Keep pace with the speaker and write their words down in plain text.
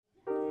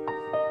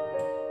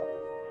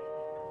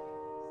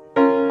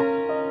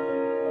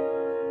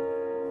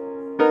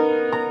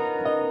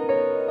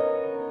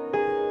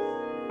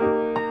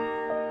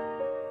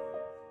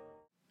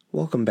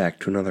Welcome back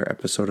to another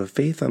episode of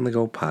Faith on the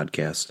Go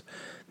podcast.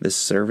 This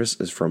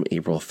service is from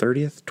April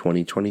 30th,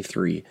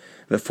 2023,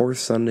 the fourth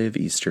Sunday of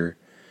Easter.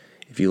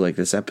 If you like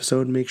this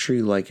episode, make sure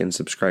you like and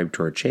subscribe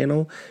to our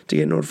channel to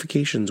get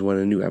notifications when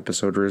a new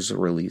episode is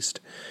released.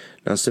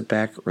 Now sit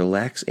back,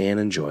 relax, and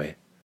enjoy.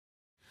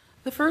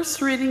 The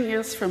first reading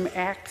is from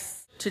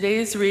Acts.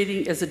 Today's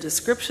reading is a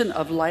description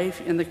of life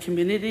in the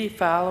community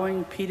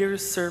following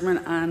Peter's sermon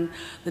on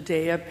the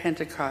day of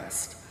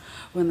Pentecost,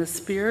 when the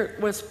Spirit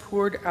was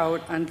poured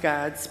out on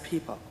God's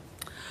people.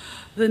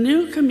 The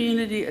new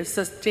community is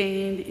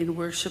sustained in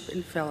worship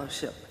and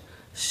fellowship,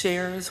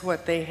 shares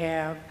what they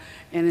have,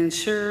 and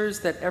ensures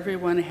that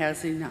everyone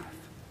has enough.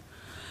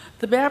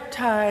 The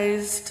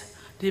baptized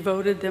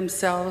devoted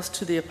themselves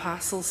to the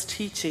apostles'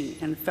 teaching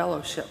and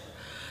fellowship,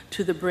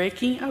 to the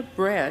breaking of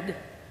bread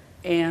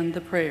and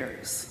the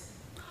prayers.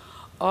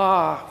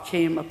 Awe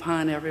came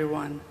upon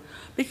everyone,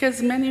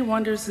 because many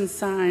wonders and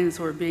signs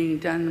were being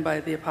done by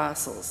the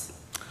apostles.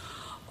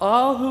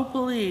 All who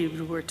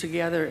believed were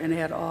together and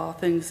had all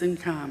things in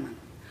common.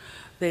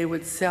 They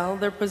would sell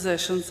their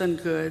possessions and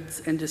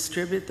goods and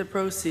distribute the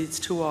proceeds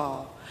to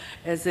all,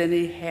 as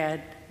any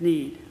had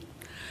need.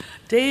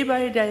 Day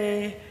by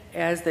day,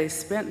 as they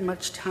spent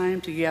much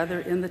time together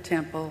in the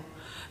temple,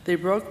 they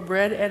broke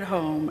bread at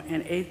home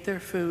and ate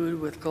their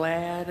food with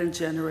glad and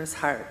generous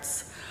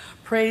hearts,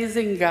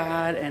 praising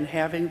God and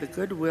having the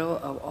goodwill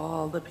of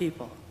all the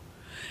people.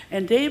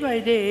 And day by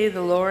day,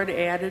 the Lord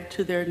added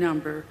to their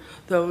number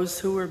those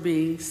who were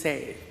being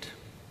saved.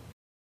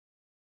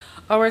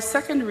 Our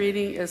second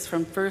reading is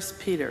from 1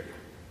 Peter.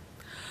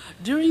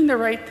 Doing the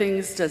right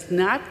things does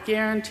not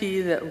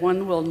guarantee that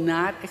one will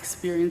not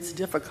experience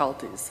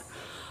difficulties,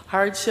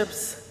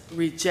 hardships,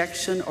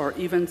 rejection, or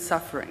even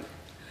suffering.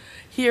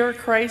 Here,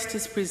 Christ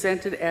is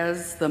presented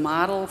as the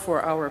model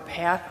for our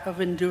path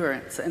of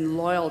endurance and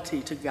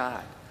loyalty to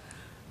God,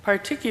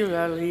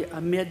 particularly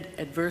amid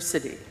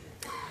adversity.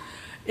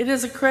 It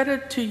is a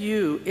credit to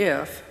you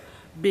if,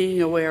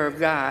 being aware of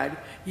God,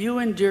 you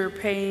endure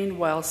pain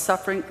while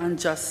suffering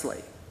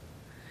unjustly.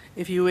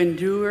 If you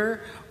endure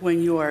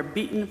when you are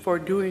beaten for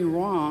doing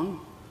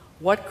wrong,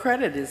 what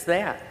credit is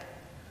that?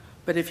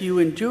 But if you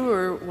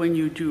endure when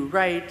you do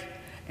right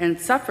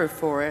and suffer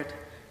for it,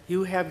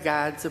 you have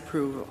God's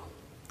approval.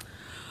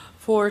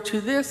 For to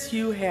this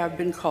you have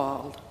been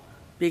called,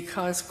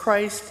 because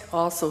Christ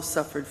also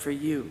suffered for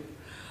you,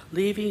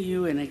 leaving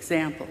you an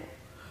example,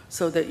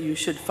 so that you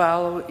should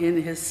follow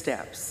in his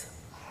steps.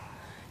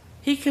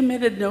 He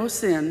committed no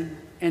sin,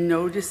 and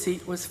no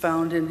deceit was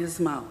found in his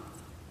mouth.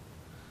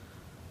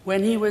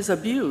 When he was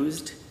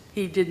abused,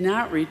 he did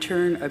not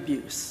return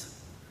abuse.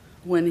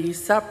 When he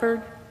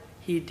suffered,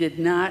 he did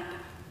not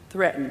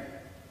threaten,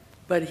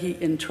 but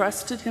he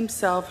entrusted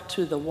himself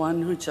to the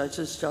one who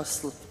judges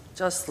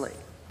justly.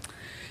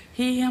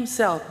 He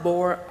himself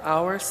bore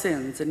our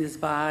sins in his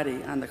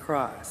body on the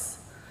cross,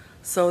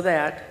 so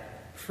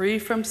that, free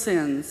from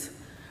sins,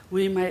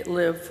 we might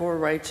live for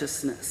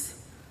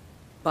righteousness.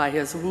 By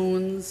his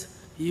wounds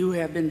you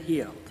have been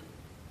healed.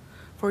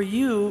 For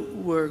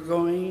you were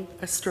going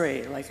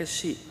astray like a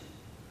sheep,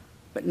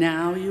 but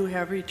now you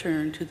have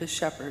returned to the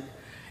shepherd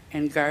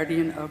and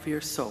guardian of your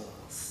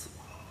souls.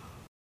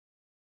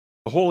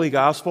 The Holy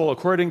Gospel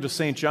according to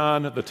St.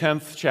 John, the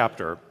 10th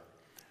chapter.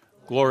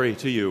 Glory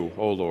to you,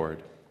 O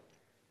Lord.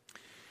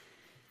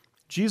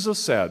 Jesus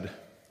said,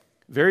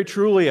 "Very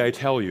truly I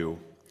tell you,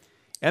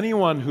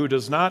 anyone who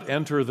does not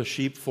enter the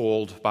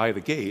sheepfold by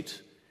the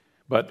gate,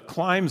 but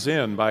climbs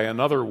in by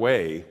another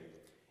way,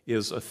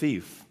 is a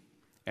thief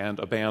and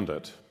a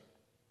bandit.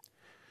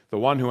 The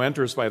one who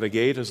enters by the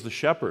gate is the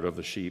shepherd of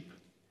the sheep.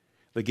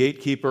 The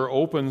gatekeeper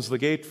opens the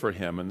gate for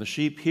him, and the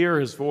sheep hear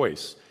his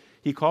voice.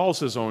 He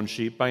calls his own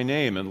sheep by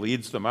name and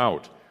leads them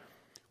out.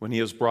 When he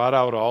has brought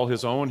out all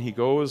his own, he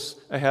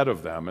goes ahead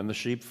of them, and the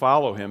sheep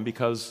follow him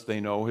because they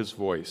know his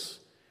voice.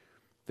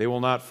 They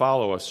will not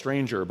follow a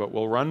stranger, but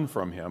will run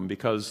from him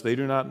because they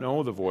do not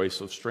know the voice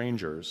of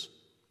strangers."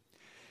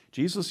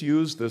 Jesus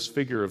used this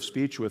figure of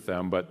speech with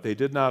them, but they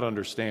did not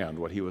understand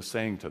what he was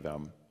saying to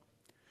them.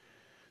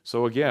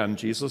 So again,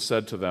 Jesus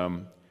said to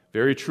them,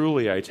 "Very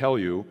truly I tell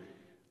you,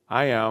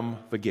 I am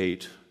the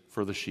gate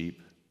for the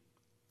sheep.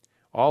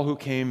 All who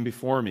came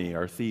before me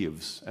are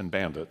thieves and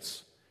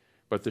bandits,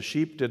 but the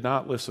sheep did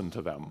not listen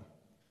to them.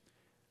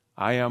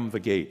 I am the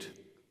gate.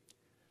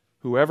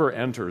 Whoever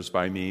enters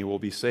by me will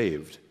be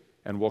saved,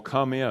 and will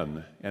come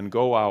in and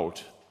go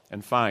out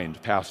and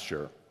find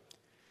pasture.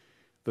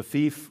 The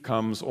thief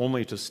comes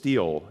only to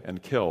steal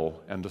and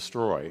kill and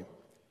destroy.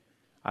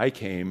 I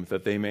came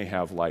that they may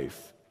have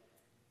life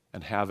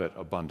and have it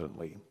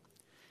abundantly."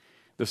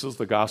 This is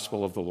the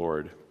gospel of the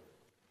Lord.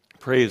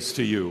 Praise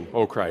to you,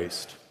 O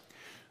Christ.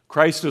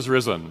 Christ is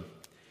risen.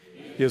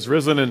 He is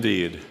risen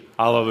indeed.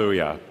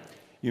 Alleluia.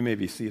 You may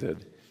be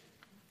seated.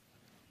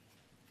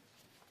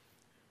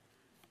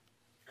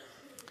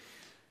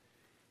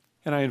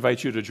 And I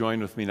invite you to join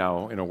with me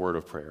now in a word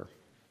of prayer.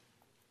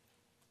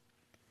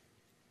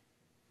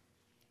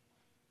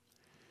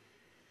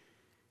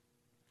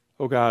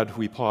 O God,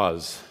 we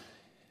pause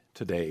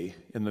today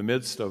in the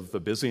midst of the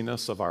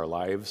busyness of our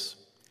lives,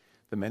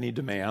 the many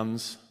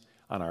demands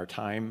on our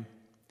time,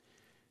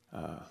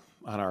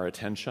 on our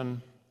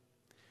attention,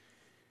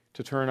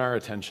 to turn our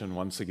attention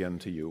once again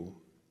to you.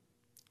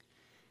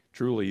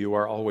 Truly, you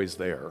are always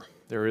there.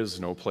 There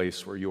is no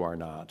place where you are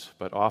not,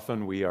 but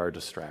often we are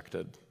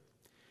distracted.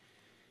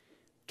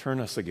 Turn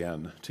us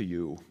again to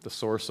you, the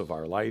source of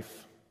our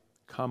life.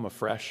 Come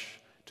afresh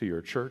to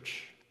your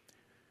church.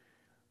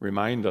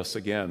 Remind us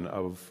again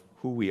of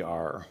who we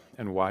are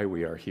and why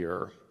we are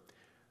here,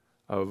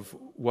 of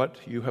what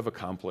you have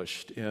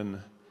accomplished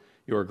in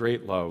your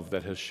great love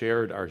that has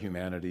shared our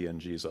humanity in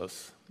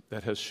Jesus,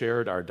 that has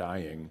shared our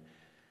dying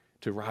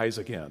to rise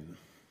again.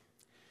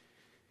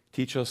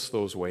 Teach us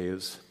those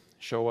ways.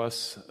 Show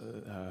us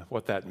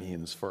what that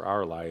means for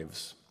our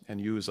lives and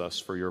use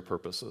us for your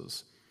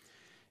purposes.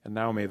 And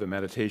now may the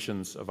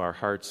meditations of our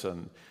hearts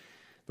and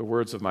the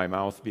words of my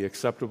mouth be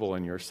acceptable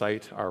in your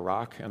sight, our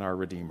rock and our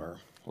redeemer.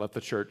 Let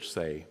the church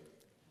say,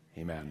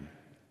 amen.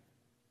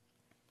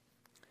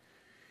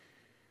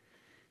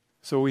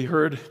 So we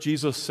heard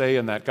Jesus say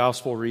in that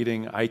gospel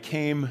reading, I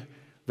came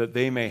that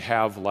they may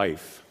have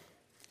life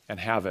and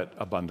have it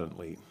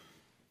abundantly.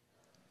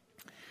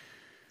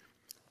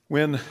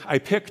 When I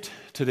picked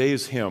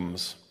today's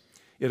hymns,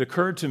 it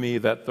occurred to me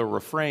that the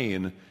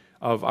refrain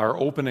of our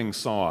opening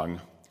song,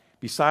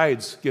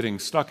 besides getting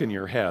stuck in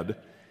your head,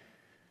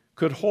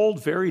 could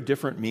hold very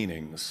different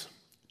meanings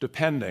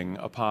depending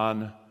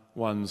upon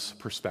one's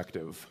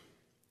perspective.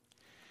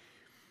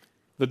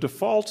 The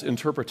default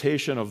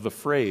interpretation of the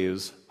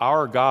phrase,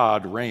 our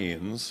God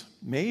reigns,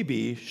 may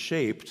be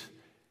shaped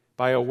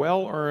by a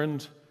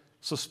well-earned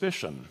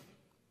suspicion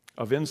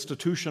of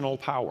institutional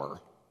power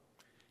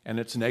and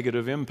its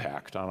negative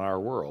impact on our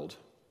world.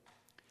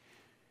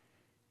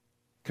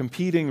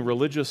 Competing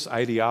religious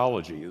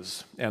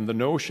ideologies and the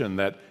notion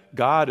that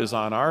God is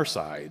on our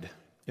side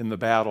in the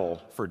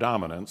battle for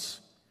dominance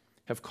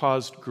have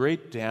caused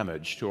great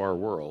damage to our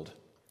world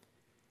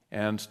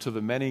and to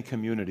the many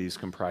communities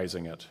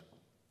comprising it.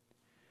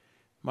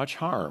 Much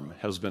harm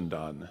has been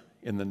done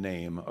in the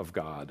name of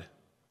God,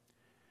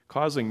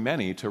 causing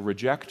many to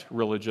reject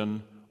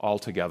religion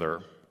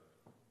altogether.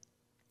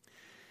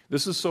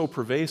 This is so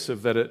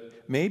pervasive that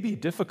it may be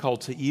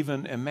difficult to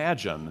even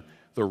imagine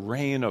the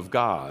reign of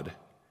God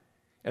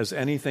as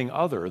anything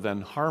other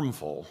than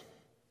harmful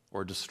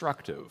or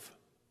destructive.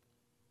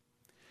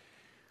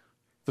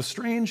 The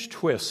strange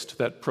twist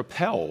that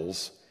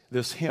propels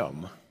this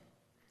hymn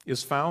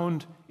is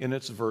found in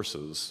its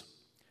verses,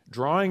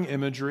 drawing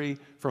imagery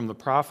from the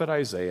prophet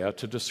Isaiah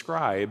to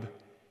describe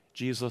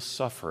Jesus'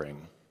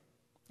 suffering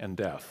and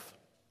death.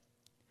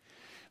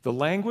 The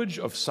language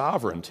of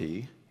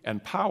sovereignty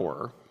and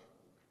power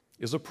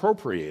is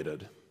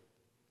appropriated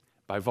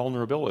by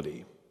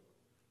vulnerability,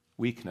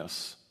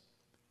 weakness,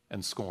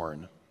 and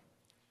scorn.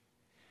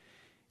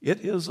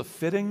 It is a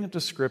fitting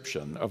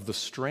description of the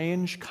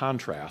strange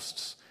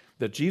contrasts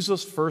that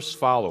Jesus' first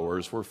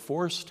followers were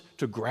forced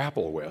to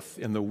grapple with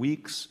in the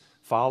weeks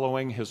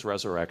following his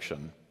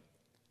resurrection.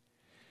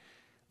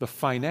 The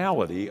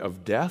finality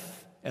of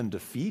death and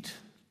defeat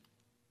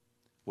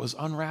was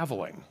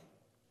unraveling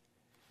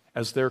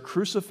as their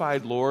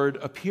crucified Lord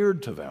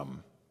appeared to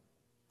them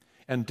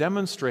and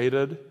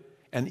demonstrated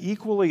an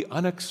equally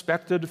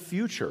unexpected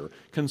future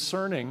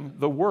concerning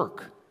the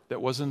work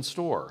that was in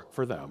store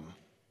for them.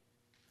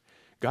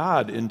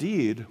 God,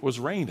 indeed, was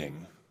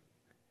reigning,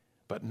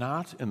 but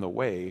not in the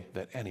way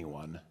that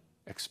anyone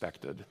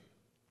expected.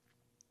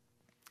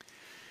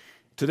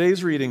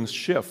 Today's readings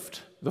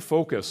shift the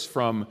focus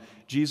from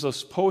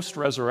Jesus'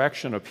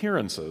 post-resurrection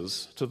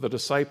appearances to the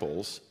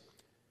disciples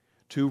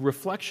to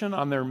reflection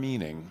on their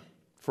meaning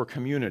for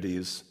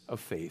communities of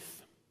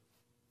faith.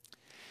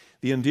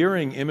 The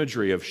endearing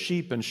imagery of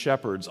sheep and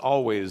shepherds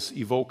always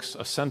evokes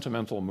a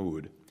sentimental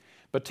mood,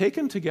 but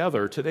taken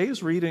together,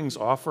 today's readings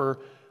offer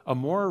a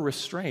more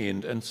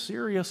restrained and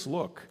serious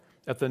look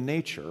at the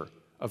nature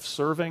of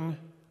serving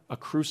a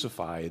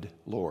crucified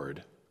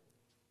Lord.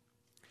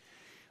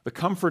 The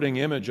comforting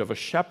image of a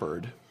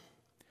shepherd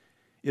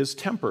is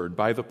tempered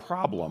by the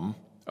problem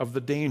of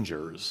the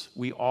dangers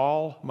we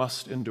all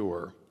must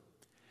endure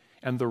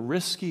and the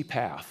risky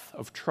path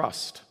of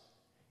trust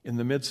in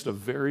the midst of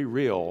very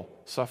real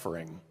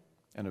suffering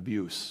and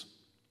abuse.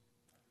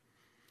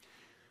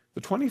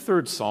 The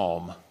 23rd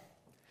Psalm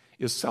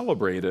is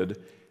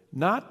celebrated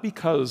not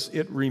because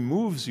it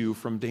removes you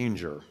from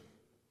danger,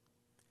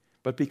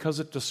 but because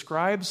it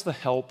describes the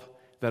help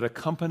that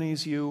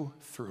accompanies you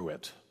through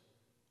it.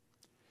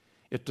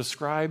 It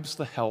describes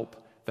the help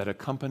that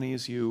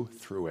accompanies you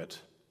through it.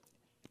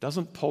 It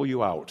doesn't pull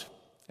you out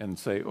and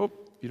say, oh,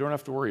 you don't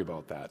have to worry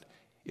about that.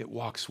 It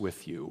walks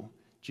with you.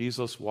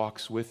 Jesus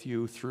walks with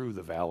you through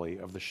the valley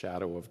of the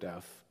shadow of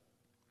death.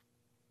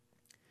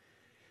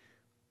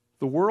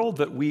 The world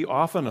that we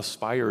often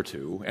aspire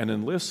to and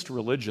enlist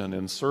religion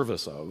in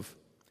service of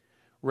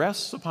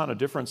rests upon a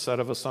different set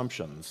of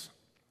assumptions,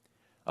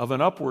 of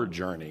an upward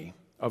journey,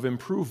 of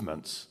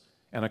improvements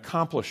and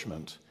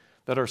accomplishment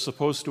that are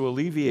supposed to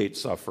alleviate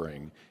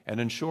suffering and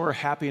ensure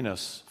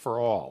happiness for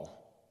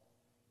all.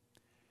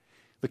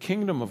 The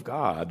kingdom of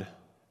God,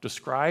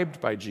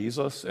 described by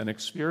Jesus and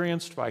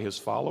experienced by his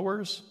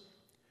followers,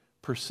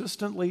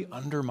 persistently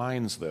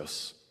undermines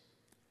this.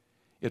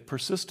 It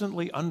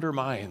persistently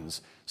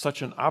undermines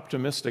such an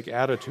optimistic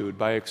attitude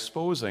by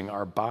exposing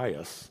our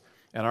bias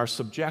and our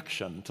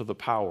subjection to the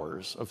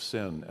powers of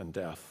sin and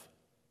death.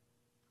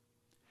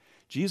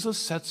 Jesus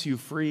sets you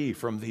free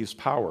from these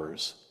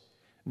powers,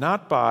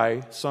 not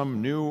by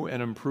some new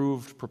and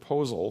improved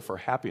proposal for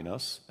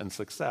happiness and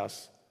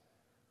success,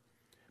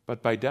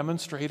 but by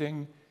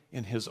demonstrating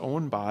in his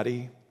own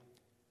body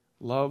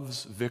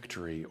love's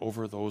victory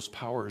over those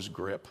powers'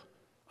 grip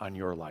on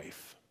your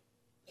life.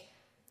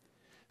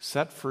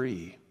 Set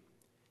free,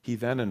 he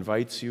then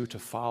invites you to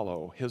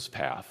follow his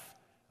path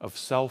of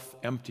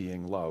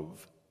self-emptying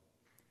love,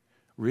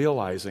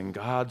 realizing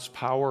God's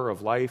power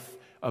of life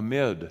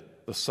amid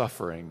the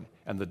suffering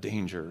and the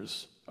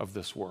dangers of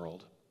this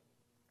world.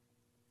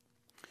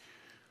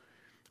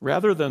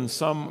 Rather than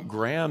some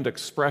grand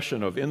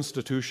expression of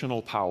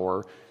institutional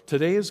power,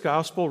 today's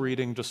gospel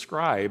reading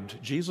described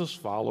Jesus'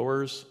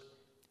 followers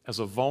as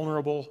a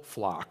vulnerable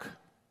flock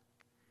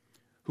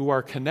who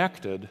are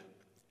connected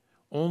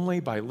only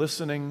by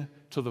listening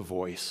to the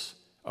voice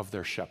of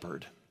their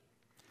shepherd.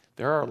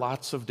 There are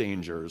lots of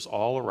dangers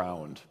all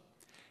around,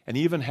 and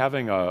even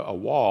having a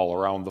wall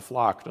around the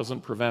flock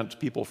doesn't prevent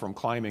people from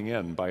climbing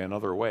in by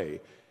another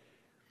way.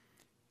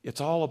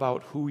 It's all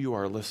about who you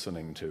are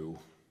listening to.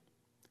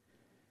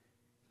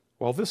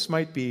 While this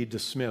might be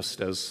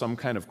dismissed as some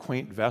kind of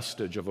quaint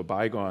vestige of a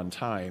bygone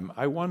time,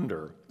 I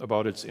wonder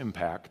about its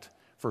impact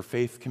for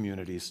faith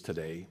communities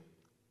today.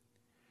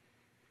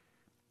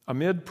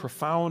 Amid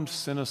profound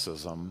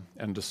cynicism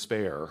and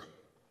despair,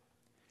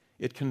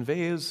 it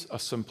conveys a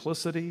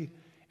simplicity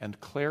and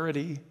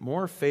clarity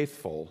more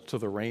faithful to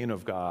the reign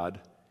of God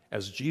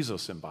as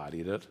Jesus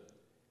embodied it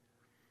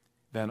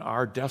than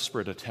our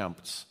desperate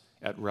attempts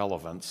at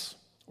relevance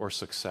or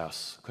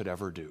success could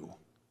ever do.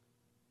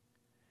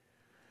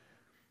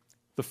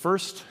 The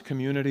first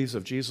communities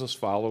of Jesus'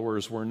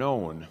 followers were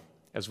known,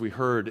 as we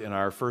heard in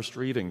our first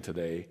reading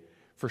today,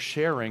 for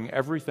sharing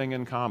everything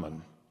in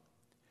common,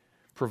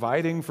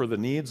 providing for the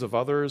needs of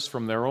others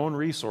from their own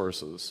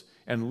resources,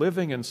 and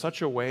living in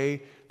such a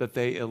way that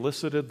they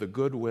elicited the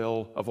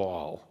goodwill of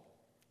all,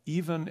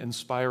 even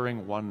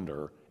inspiring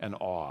wonder and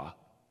awe.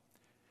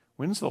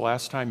 When's the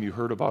last time you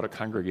heard about a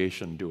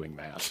congregation doing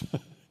that?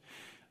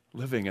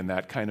 Living in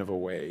that kind of a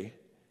way.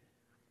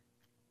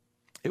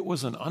 It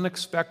was an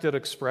unexpected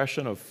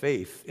expression of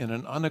faith in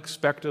an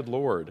unexpected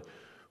Lord,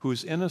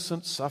 whose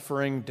innocent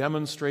suffering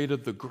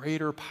demonstrated the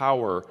greater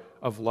power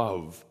of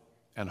love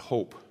and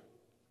hope.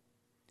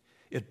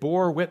 It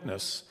bore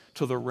witness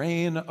to the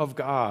reign of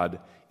God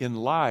in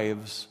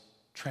lives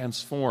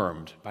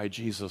transformed by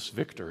Jesus'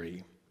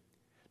 victory,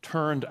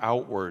 turned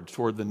outward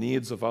toward the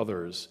needs of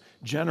others,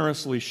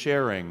 generously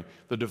sharing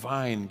the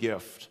divine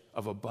gift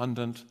of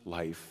abundant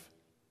life.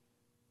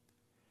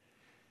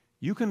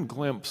 You can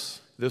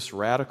glimpse this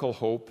radical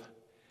hope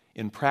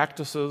in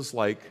practices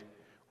like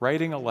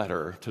writing a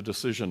letter to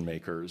decision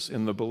makers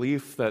in the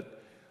belief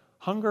that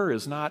hunger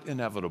is not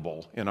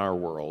inevitable in our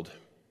world,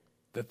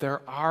 that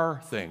there are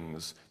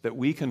things that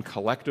we can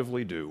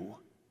collectively do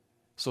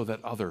so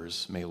that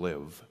others may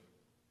live.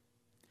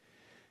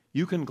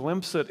 You can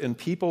glimpse it in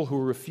people who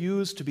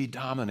refuse to be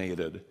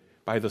dominated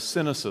by the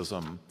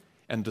cynicism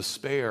and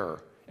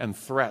despair and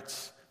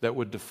threats that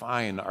would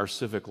define our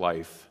civic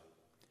life,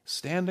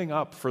 standing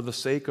up for the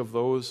sake of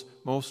those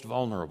most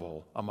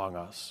vulnerable among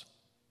us.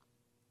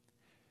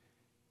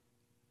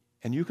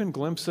 And you can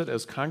glimpse it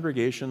as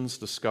congregations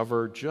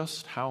discover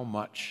just how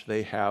much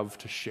they have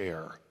to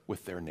share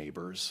with their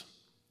neighbors.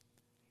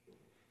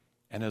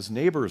 And as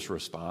neighbors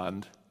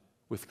respond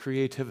with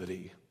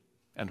creativity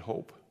and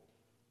hope.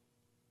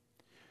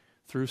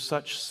 Through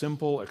such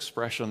simple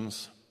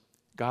expressions,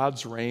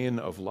 God's reign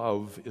of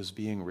love is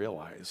being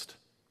realized,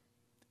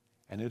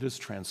 and it is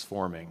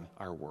transforming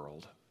our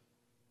world.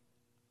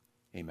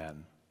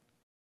 Amen.